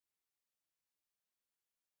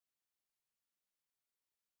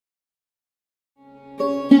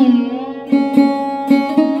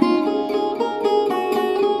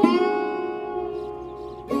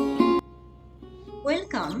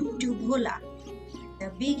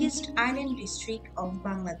the biggest island district of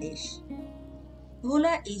Bangladesh.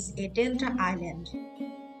 Bhola is a delta island.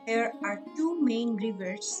 There are two main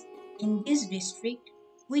rivers in this district,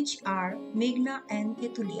 which are Meghna and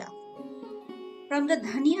Tetulia. From the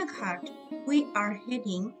Dhania Ghat, we are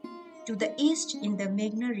heading to the east in the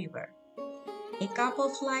Meghna River. A Cup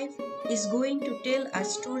of Life is going to tell a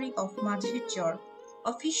story of Majher Chor,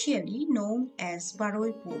 officially known as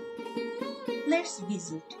Baroipur. Let's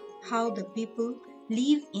visit how the people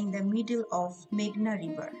live in the middle of Meghna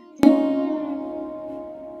River.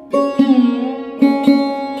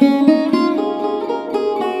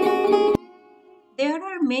 There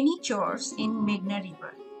are many chors in Meghna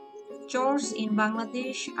River. Chors in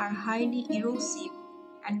Bangladesh are highly erosive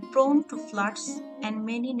and prone to floods and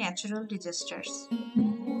many natural disasters.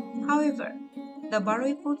 However, the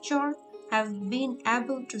Baroipur Chor have been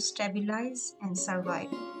able to stabilize and survive.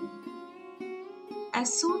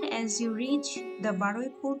 As soon as you reach the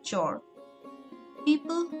Baroipur Chor,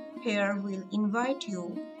 people here will invite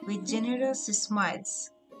you with generous smiles.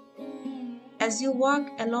 As you walk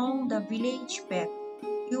along the village path,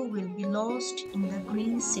 you will be lost in the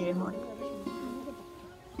green ceremony.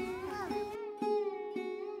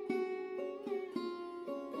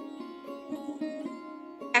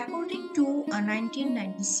 According to a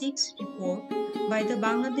 1996 report by the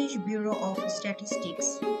Bangladesh Bureau of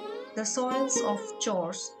Statistics, the soils of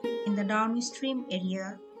chors in the downstream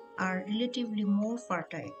area are relatively more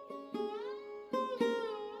fertile.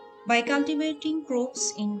 By cultivating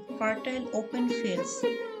crops in fertile open fields,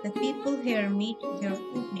 the people here meet their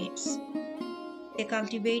food needs. They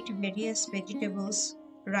cultivate various vegetables,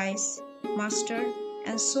 rice, mustard,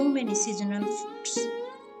 and so many seasonal fruits.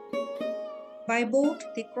 By boat,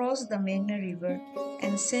 they cross the Meghna River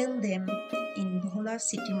and sell them in Bhola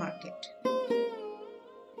city market.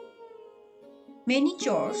 Many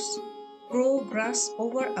chors grow grass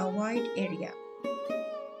over a wide area.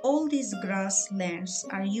 All these grass lands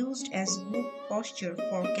are used as good pasture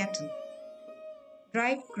for cattle.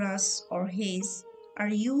 Dried grass or hays are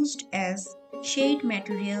used as shade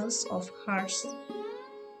materials of huts.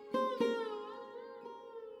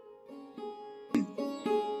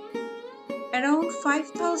 Around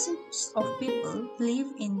 5,000 of people live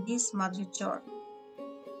in this Majher Chor.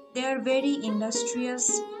 They are very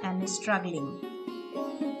industrious and struggling.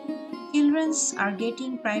 Children are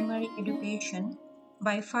getting primary education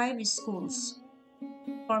by 5 schools.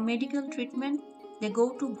 For medical treatment, they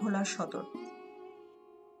go to Bhola Shodor.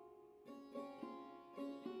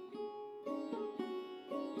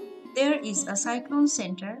 There is a cyclone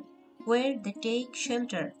center where they take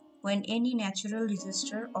shelter when any natural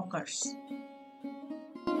disaster occurs.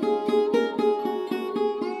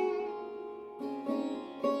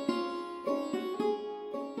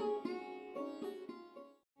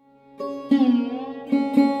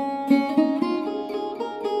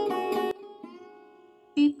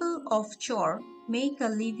 People of Chor make a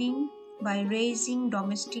living by raising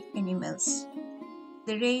domestic animals.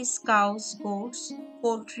 They raise cows, goats,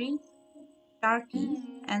 poultry, turkey,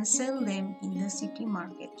 and sell them in the city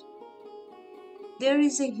market. There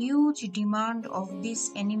is a huge demand of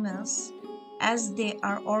these animals as they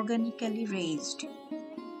are organically raised.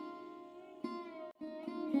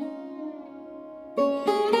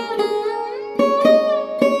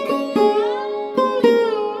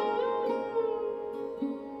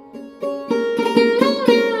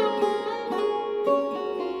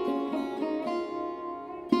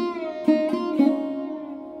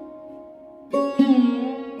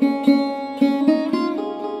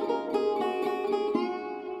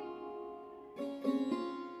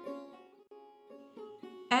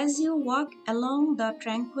 As you walk along the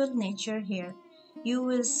tranquil nature here, you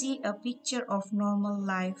will see a picture of normal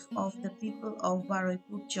life of the people of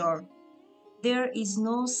Baroipur Chor. There is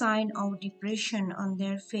no sign of depression on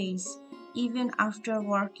their face, even after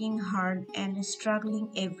working hard and struggling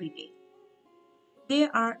every day. They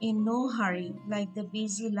are in no hurry like the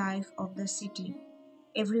busy life of the city.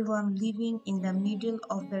 Everyone living in the middle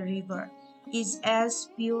of the river is as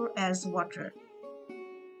pure as water.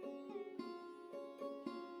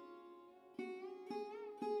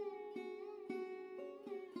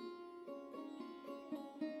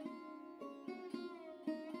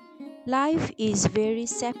 Life is very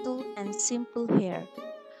subtle and simple here,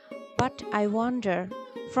 but I wonder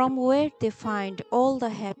from where they find all the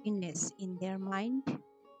happiness in their mind.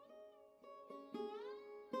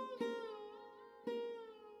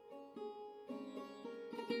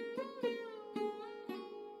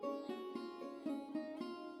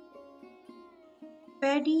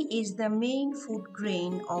 Paddy is the main food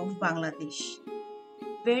grain of Bangladesh.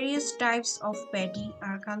 Various types of paddy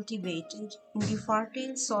are cultivated in the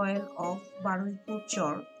fertile soil of Baroipur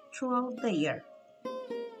Chor throughout the year.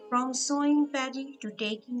 From sowing paddy to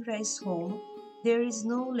taking rice home, there is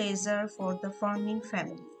no leisure for the farming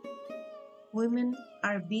family. Women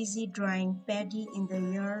are busy drying paddy in the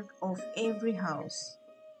yard of every house.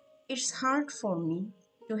 It's hard for me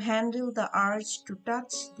to handle the urge to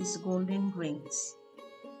touch these golden grains.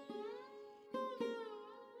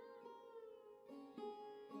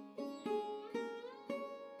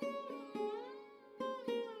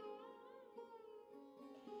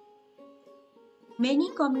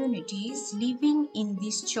 Many communities living in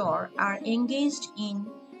this chore are engaged in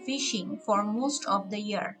fishing for most of the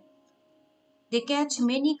year. They catch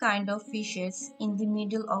many kind of fishes in the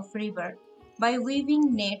middle of river by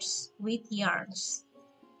weaving nets with yarns.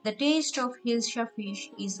 The taste of Hilsha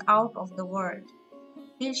fish is out of the world.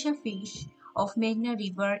 Hilsha fish of Meghna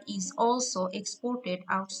river is also exported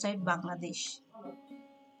outside Bangladesh.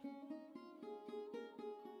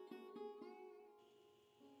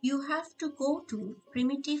 You have to go to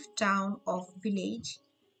primitive town or village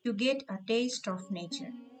to get a taste of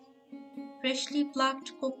nature. Freshly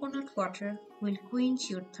plucked coconut water will quench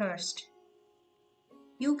your thirst.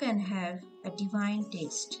 You can have a divine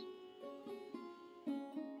taste.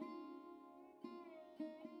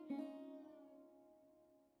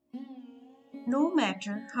 No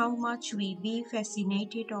matter how much we be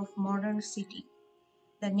fascinated of modern city,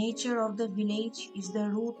 the nature of the village is the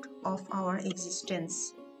root of our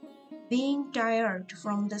existence. Being tired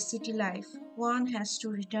from the city life, one has to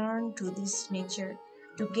return to this nature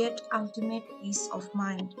to get ultimate peace of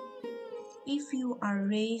mind. If you are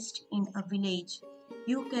raised in a village,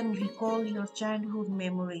 you can recall your childhood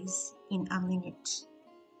memories in a minute.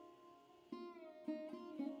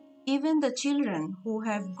 Even the children who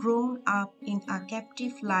have grown up in a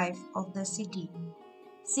captive life of the city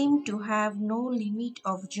seem to have no limit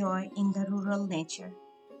of joy in the rural nature.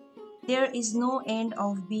 There is no end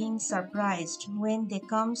of being surprised when they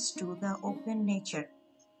comes to the open nature.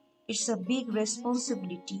 It's a big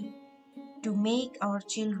responsibility to make our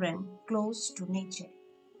children close to nature.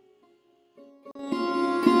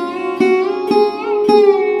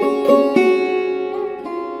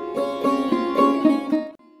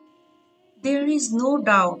 There is no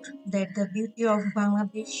doubt that the beauty of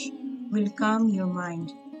Bangladesh will calm your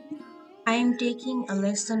mind. I am taking a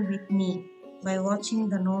lesson with me by watching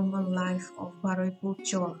the normal life of Baroipur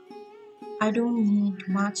Chor. I don't need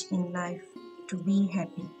much in life to be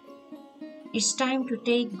happy. It's time to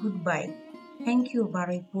take goodbye. Thank you,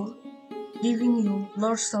 Baroipur. Giving you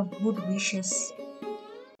lots of good wishes